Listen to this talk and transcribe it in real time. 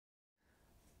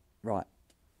Right.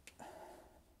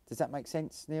 Does that make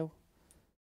sense, Neil?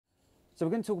 So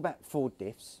we're going to talk about Ford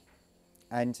diffs,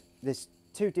 and there's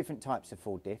two different types of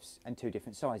Ford diffs and two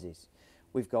different sizes.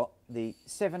 We've got the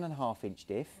 7.5 inch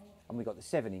diff and we've got the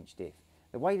 7 inch diff.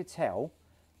 The way to tell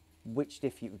which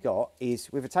diff you've got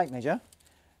is with a tape measure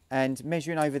and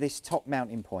measuring over this top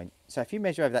mounting point. So if you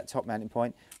measure over that top mounting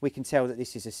point, we can tell that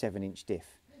this is a 7 inch diff.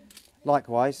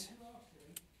 Likewise,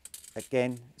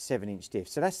 again, 7 inch diff.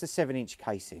 So that's the 7 inch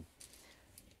casing.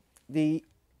 The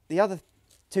other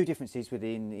two differences with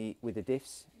the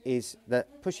diffs is the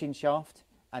push-in shaft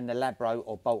and the labro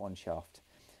or bolt-on shaft.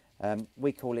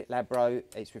 We call it labro.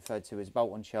 It's referred to as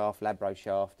bolt-on shaft, labro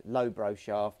shaft, lowbro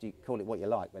shaft. You call it what you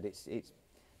like, but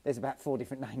there's about 4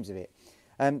 different names of it.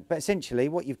 But essentially,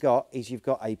 what you've got is you've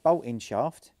got a bolt-in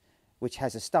shaft, which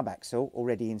has a stub axle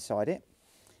already inside it,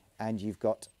 and you've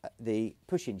got the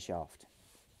push-in shaft.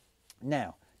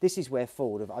 Now, this is where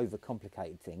Ford have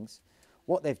overcomplicated things.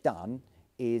 What they've done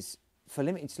is, for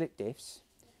limited slip diffs,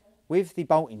 with the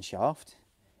bolt-in shaft,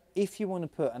 if you want to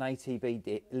put an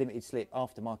ATB limited slip,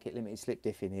 aftermarket limited slip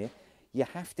diff in here, you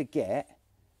have to get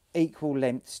equal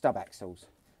length stub axles.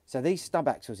 So these stub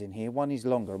axles in here, one is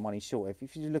longer and one is shorter.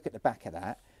 If you look at the back of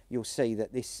that, you'll see that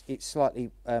it's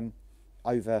slightly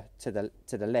over to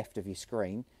the left of your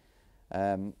screen,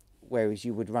 whereas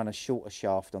you would run a shorter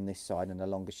shaft on this side and a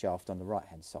longer shaft on the right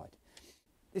hand side.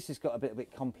 This has got a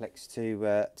bit complex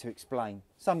to explain,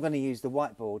 so I'm going to use the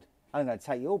whiteboard. I'm going to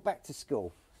take you all back to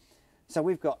school. So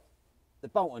we've got the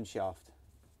bolt-on shaft,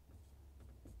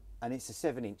 and it's a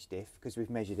 7 inch diff because we've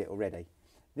measured it already.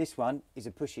 This one is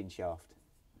a push-in shaft,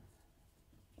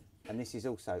 and this is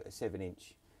also a 7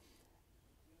 inch.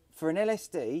 For an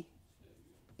LSD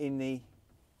in the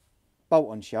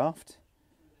bolt-on shaft,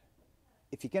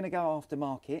 if you're going to go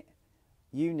aftermarket,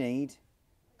 you need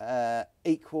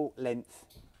equal length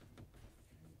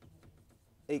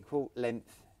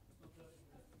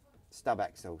stub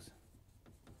axles,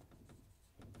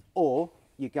 or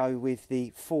you go with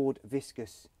the Ford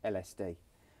viscous LSD.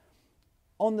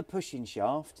 On the pushing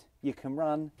shaft, you can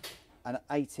run an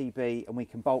ATB and we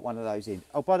can bolt one of those in.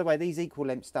 Oh, by the way, these equal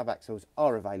length stub axles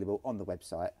are available on the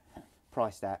website.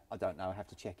 Priced at, I don't know, I have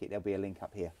to check it. There'll be a link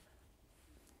up here.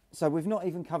 So we've not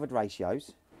even covered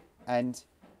ratios, and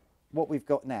what we've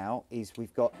got now is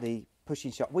we've got the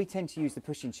pushing shaft. We tend to use the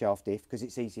pushing shaft diff because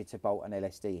it's easier to bolt an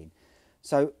LSD in.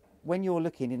 So when you're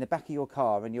looking in the back of your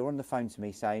car and you're on the phone to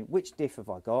me saying, which diff have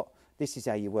I got? This is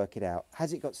how you work it out.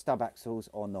 Has it got stub axles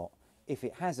or not? If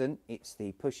it hasn't, it's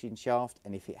the pushing shaft,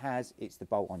 and if it has, it's the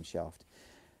bolt-on shaft.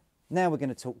 Now we're going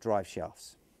to talk drive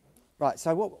shafts. Right,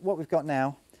 so what we've got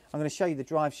now, I'm going to show you the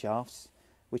drive shafts,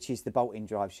 which is the bolt-in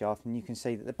drive shaft, and you can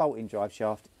see that the bolt-in drive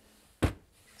shaft,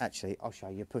 actually, I'll show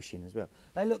you pushing as well.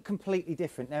 They look completely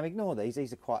different. Now ignore these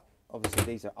are quite, obviously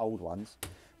these are old ones,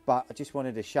 but I just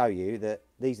wanted to show you that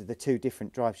these are the two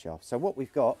different drive shafts. So what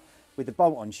we've got with the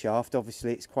bolt-on shaft,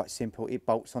 obviously it's quite simple. It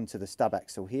bolts onto the stub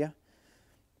axle here,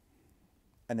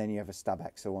 and then you have a stub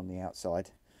axle on the outside.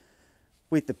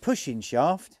 With the pushing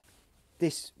shaft,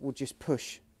 this will just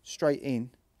push straight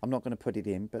in. I'm not going to put it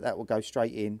in, but that will go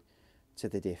straight in to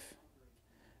the diff.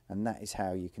 And that is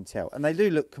how you can tell. And they do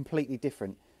look completely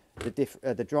different.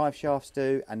 The drive shafts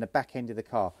do, and the back end of the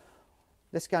car.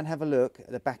 Let's go and have a look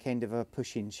at the back end of a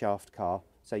push-in shaft car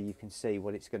so you can see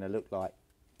what it's going to look like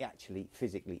actually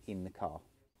physically in the car.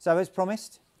 So as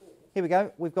promised, here we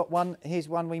go. We've got one. Here's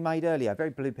one we made earlier,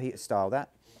 very Blue Peter style that.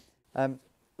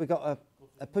 We've got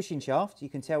a push-in shaft. You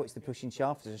can tell it's the push-in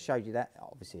shaft, as I showed you that.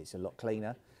 Obviously it's a lot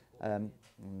cleaner. And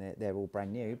they're all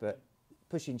brand new, but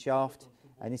push-in shaft,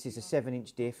 and this is a 7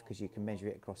 inch diff because you can measure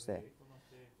it across there.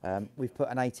 We've put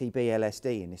an ATB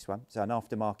LSD in this one, so an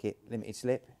aftermarket limited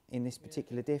slip in this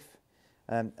particular diff.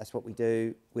 That's what we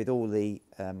do with all the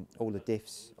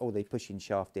diffs, all the push-in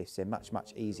shaft diffs. They're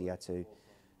much easier to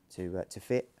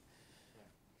fit.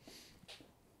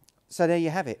 So there you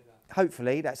have it.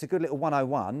 Hopefully that's a good little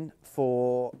 101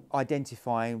 for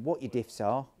identifying what your diffs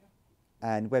are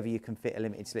and whether you can fit a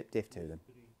limited slip diff to them.